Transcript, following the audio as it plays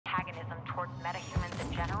towards metahumans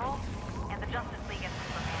in general, and the Justice League and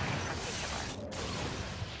Superman in particular.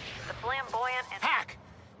 The flamboyant and... Hack!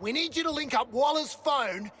 We need you to link up Waller's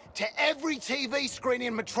phone to every TV screen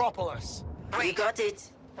in Metropolis. We got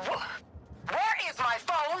it. Where is my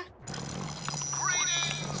phone?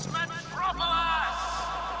 Greetings, Metropolis!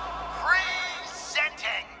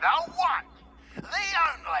 Presenting the one, the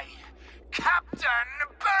only, Captain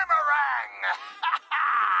Boomerang!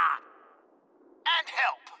 And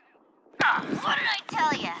help! What did I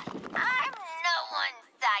tell you? I'm no one's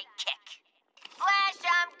sidekick. Flash,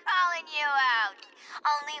 I'm calling you out.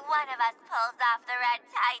 Only one of us pulls off the red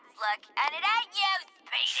tights look, and it ain't you,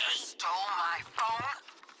 Speedy. You stole my phone?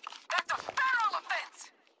 That's a federal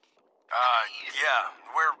offense! Yeah,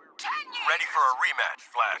 we're ready for a rematch,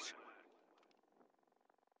 Flash.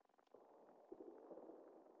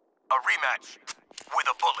 A rematch with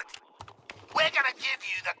a bullet. We're gonna give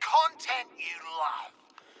you the content you love.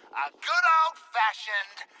 A good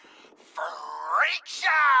old-fashioned freak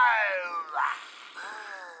show!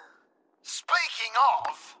 Speaking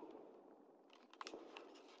of...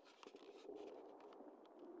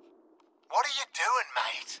 What are you doing,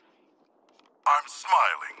 mate? I'm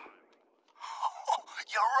smiling.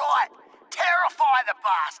 You're right. Terrify the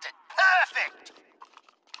bastard. Perfect.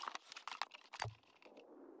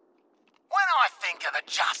 When I think of the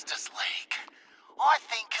Justice League, I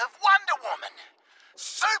think of Wonder Woman,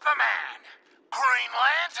 Superman, Green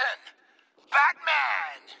Lantern,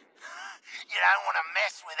 Batman. You don't want to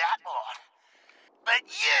mess with that lot. But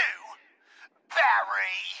you,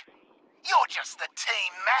 Barry, you're just the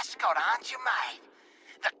team mascot, aren't you, mate?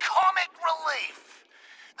 The comic relief.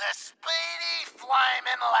 The speedy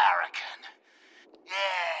flaming larrikin.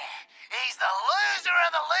 Yeah, he's the loser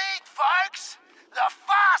of the league, folks. The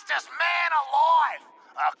fastest man alive,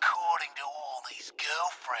 according to all these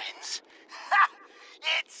girlfriends.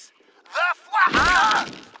 It's the Flash.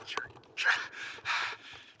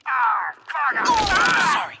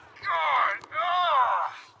 Sorry.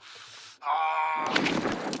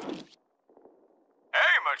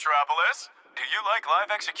 Hey, Metropolis! Do you like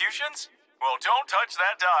live executions? Well, don't touch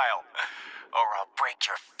that dial, or I'll break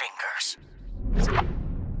your fingers.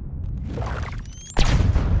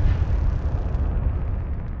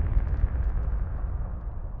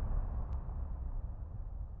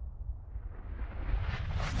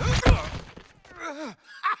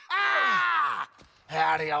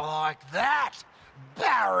 How do you like that,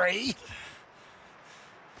 Barry?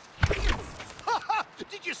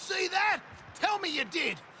 Did you see that? Tell me you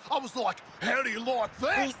did. I was like, how do you like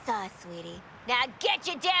that? We saw, sweetie. Now get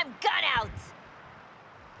your damn gun out!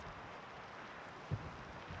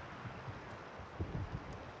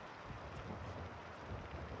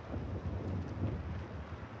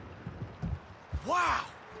 Wow.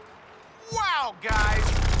 Wow,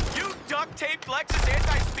 guys! You duct-taped Lex's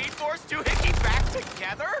anti-speed force doohickey back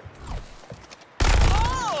together?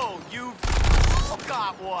 Oh, you've all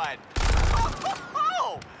got one!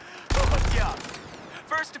 Oh, yeah.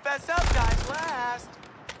 First to fess up, guys last.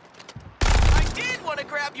 I did want to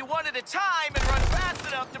grab you one at a time and run fast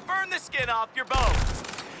enough to burn the skin off your bones.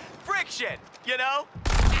 Friction, you know?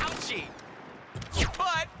 Ouchie.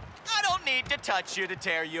 But I don't need to touch you to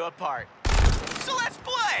tear you apart. So let's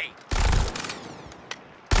play!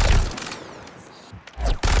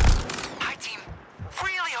 Hi, team.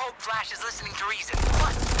 Really hope Flash is listening to reason,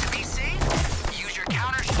 but to be safe, use your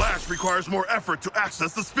counter... Flash requires more effort to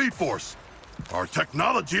access the Speed Force. Our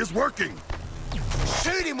technology is working.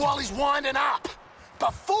 Shoot him while he's winding up,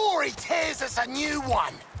 before he tears us a new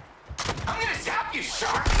one. I'm gonna zap you,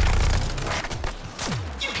 shark!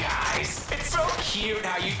 You guys, it's so cute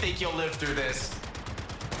how you think you'll live through this.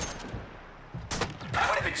 I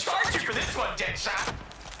would have been charged you for this one, Deadshot.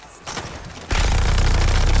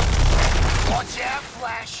 Watch out,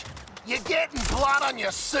 Flash. You're getting blood on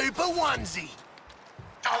your super onesie.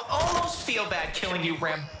 I'll almost feel bad killing you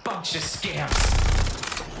rambunctious scams.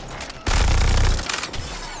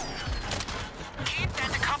 Keep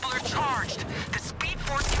that decoupler charged. The speed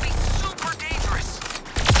force can be super dangerous.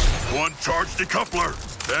 One charged decoupler,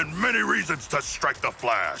 and many reasons to strike the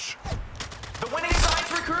Flash. The winning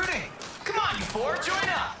side's recruiting. Come on, you four, join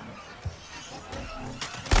up.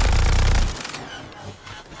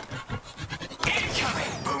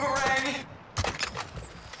 Incoming, Boomerang.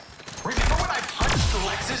 Remember when I punched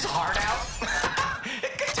Lex's heart out?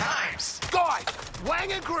 Good times. Guys,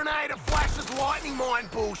 wang a grenade at Flash's lightning mine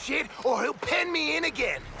bullshit, or he'll pen me in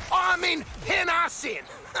again. I mean, pen us in.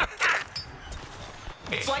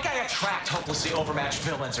 It's like I attract hopelessly overmatched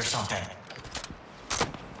villains or something.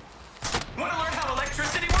 Want to learn how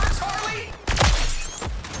electricity works, Harley?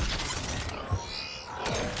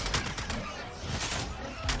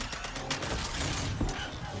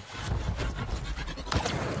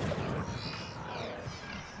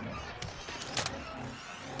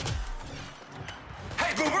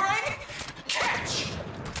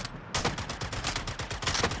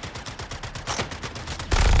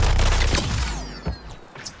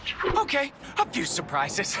 Okay, a few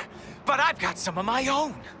surprises. But I've got some of my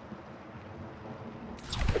own.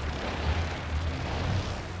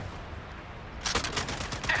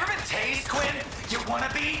 Ever been tased, Quinn? You wanna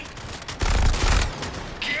be?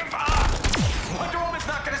 Give up! Wonder Woman's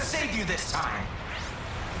not gonna save you this time.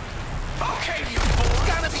 Okay, you fool! It's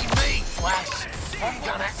gonna be me, Flash. I'm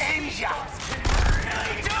gonna end ya.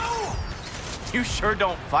 Really do! You sure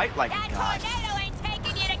don't fight like a guy. tornado ain't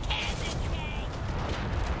taking you to Kansas, Kay.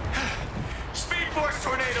 Speed Force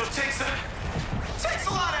Tornado takes a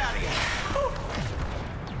lot out of you.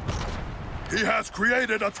 He has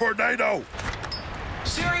created a tornado!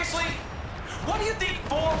 Seriously? What do you think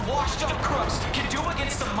 4 washed-up crooks can do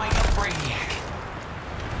against the might of Brainiac?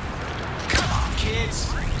 Come on,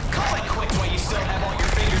 kids. Call it quits while you still have all your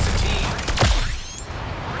fingers and teeth.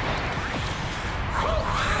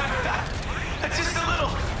 That's just a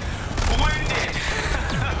little winded.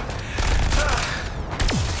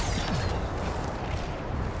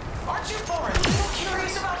 Aren't you for a little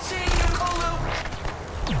curious about seeing you, Kolu?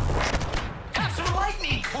 Have some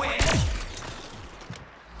lightning, Quinn!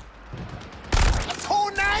 A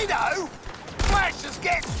tornado? Flash is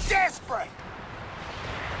getting desperate.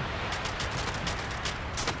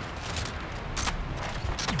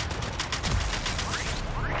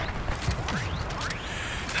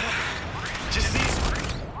 Just needs...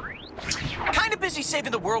 Kinda busy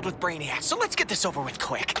saving the world with Brainiac, so let's get this over with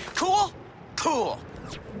quick. Cool? Cool.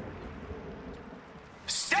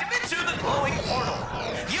 Step into the glowing portal.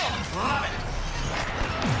 You'll love it.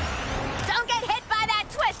 Don't get hit by that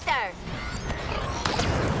twister.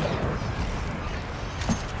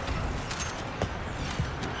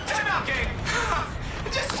 Time out, gang.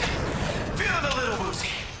 Just feeling a little woozy.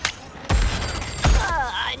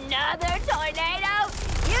 Another tornado?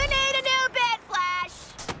 You need a new bit, Flash.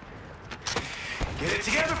 Get it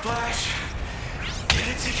together, Flash. Get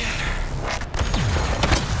it together.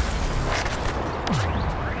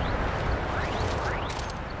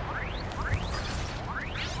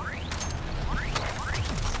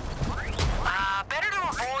 Better to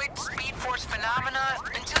avoid Speed Force phenomena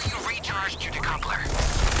until you recharged your decoupler.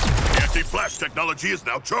 Anti-flash technology is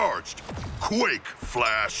now charged. Quake,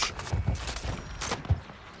 Flash.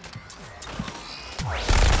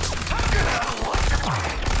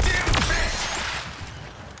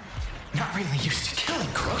 Not really used to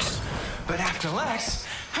killing crooks, but after Lex,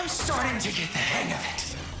 I'm starting to get the hang of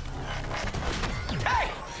it.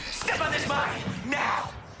 Hey! Step on this mine,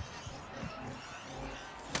 now!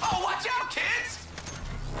 Oh, watch out, kids!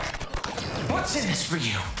 What's in this for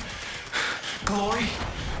you? Glory?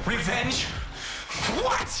 Revenge?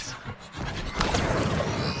 What?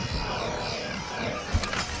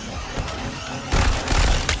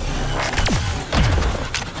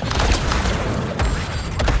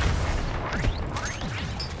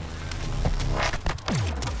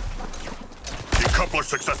 Decoupler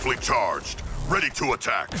successfully charged. Ready to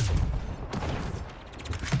attack.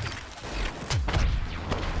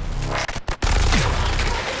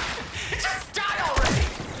 Just die already!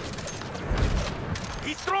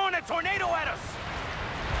 He's throwing a tornado at us!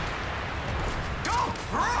 Don't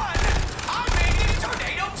run! I made this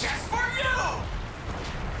tornado just for you!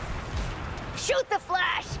 Shoot the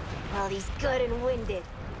Flash while he's good and winded.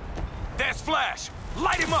 There's Flash!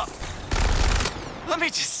 Light him up! Let me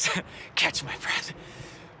just catch my breath.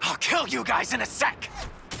 I'll kill you guys in a sec!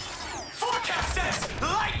 Forecast says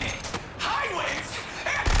lightning, high winds,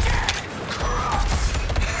 and dead crooks!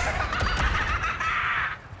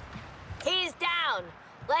 He's down.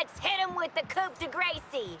 Let's hit him with the Coupe de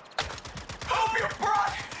Gracie. Hope you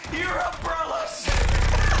brought your umbrellas!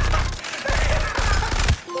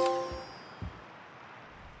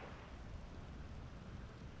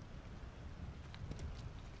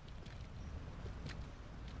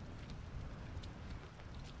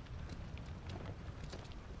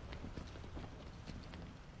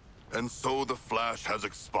 And so the Flash has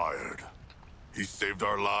expired. He saved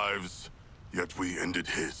our lives, yet we ended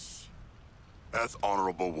his. As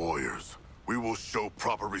honorable warriors, we will show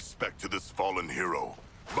proper respect to this fallen hero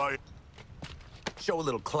by... Show a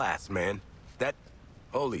little class, man.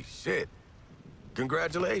 Holy shit.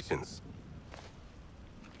 Congratulations.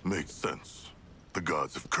 Makes sense. The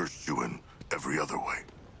gods have cursed you in every other way.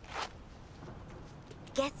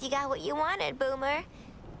 Guess you got what you wanted, Boomer.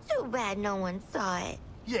 Too bad no one saw it.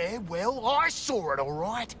 Yeah, well, I saw it, all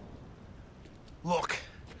right. Look,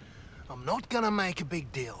 I'm not gonna make a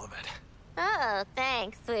big deal of it. Oh,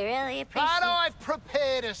 thanks. We really appreciate But I've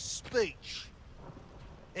prepared a speech.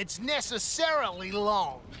 It's necessarily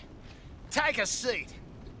long. Take a seat.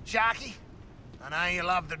 Sharky, I know you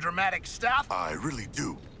love the dramatic stuff. I really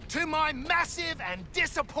do. to my massive and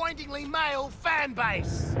disappointingly male fan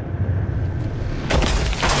base.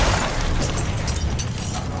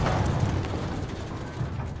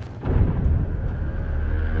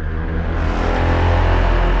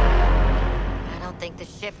 I don't think the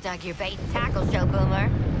ship dug your bait and tackle show,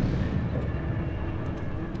 Boomer.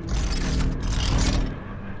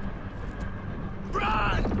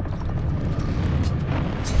 Run!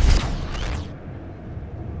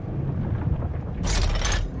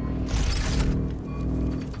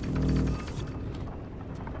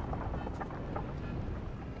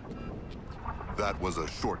 That was a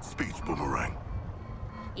short speech, Boomerang.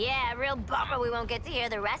 Yeah, real bummer we won't get to hear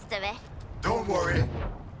the rest of it. Don't worry.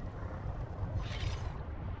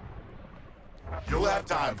 You'll have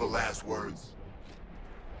time for last words.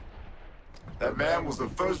 That man was the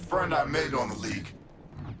first friend I made on the League.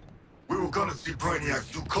 We were gonna see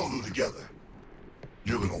Brainiacs do Kolu together.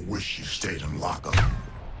 You're gonna wish you stayed in lockup.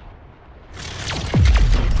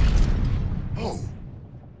 Oh.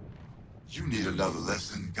 You need another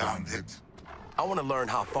lesson, convict. I want to learn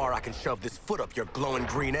how far I can shove this foot up your glowing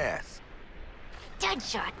green ass.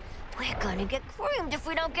 Deadshot, we're gonna get creamed if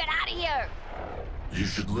we don't get out of here. You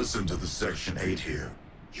should listen to the Section 8 here.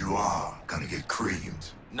 You are gonna get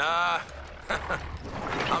creamed. Nah.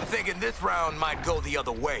 I'm thinking this round might go the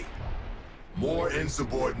other way. More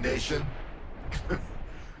insubordination?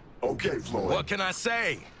 Okay, Floyd. What can I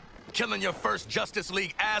say? Killing your first Justice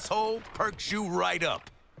League asshole perks you right up.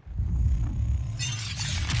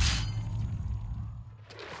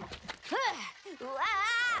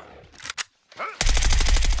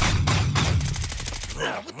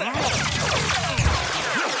 What the hell?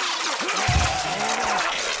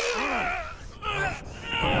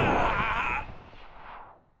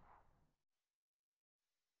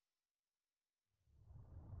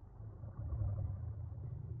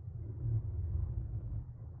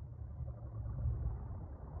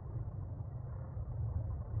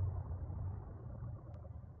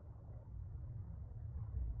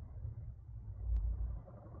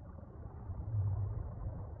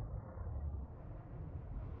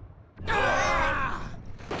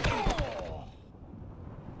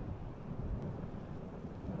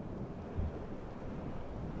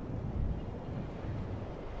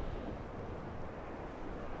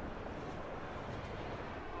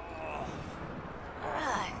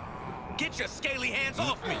 Get your scaly hands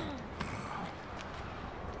off me!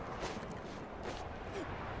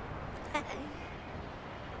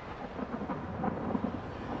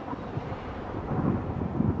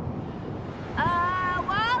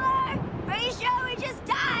 Waller! Pretty sure we just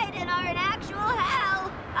died and are in actual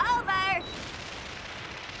hell. Over.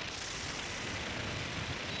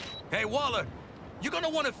 Hey, Waller, you're gonna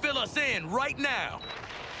want to fill us in right now.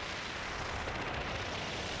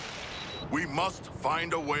 We must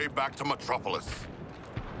find a way back to Metropolis.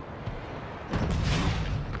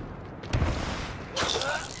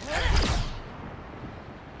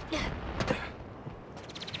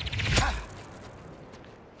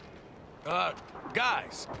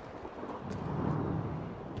 Guys.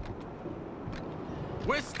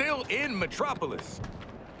 We're still in Metropolis.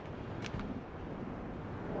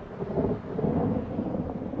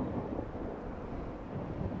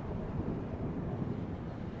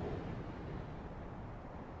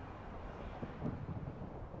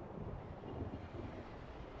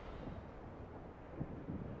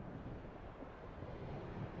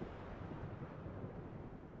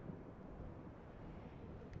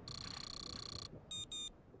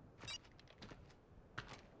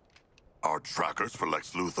 Our trackers for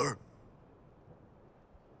Lex Luthor?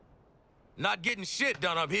 Not getting shit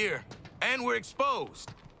done up here. And we're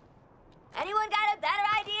exposed. Anyone got a better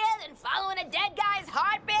idea than following a dead guy's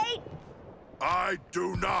heartbeat? I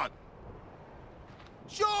do not.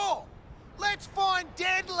 Sure! Let's find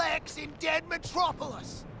dead Lex in dead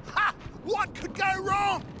Metropolis! Ha! What could go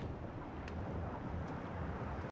wrong?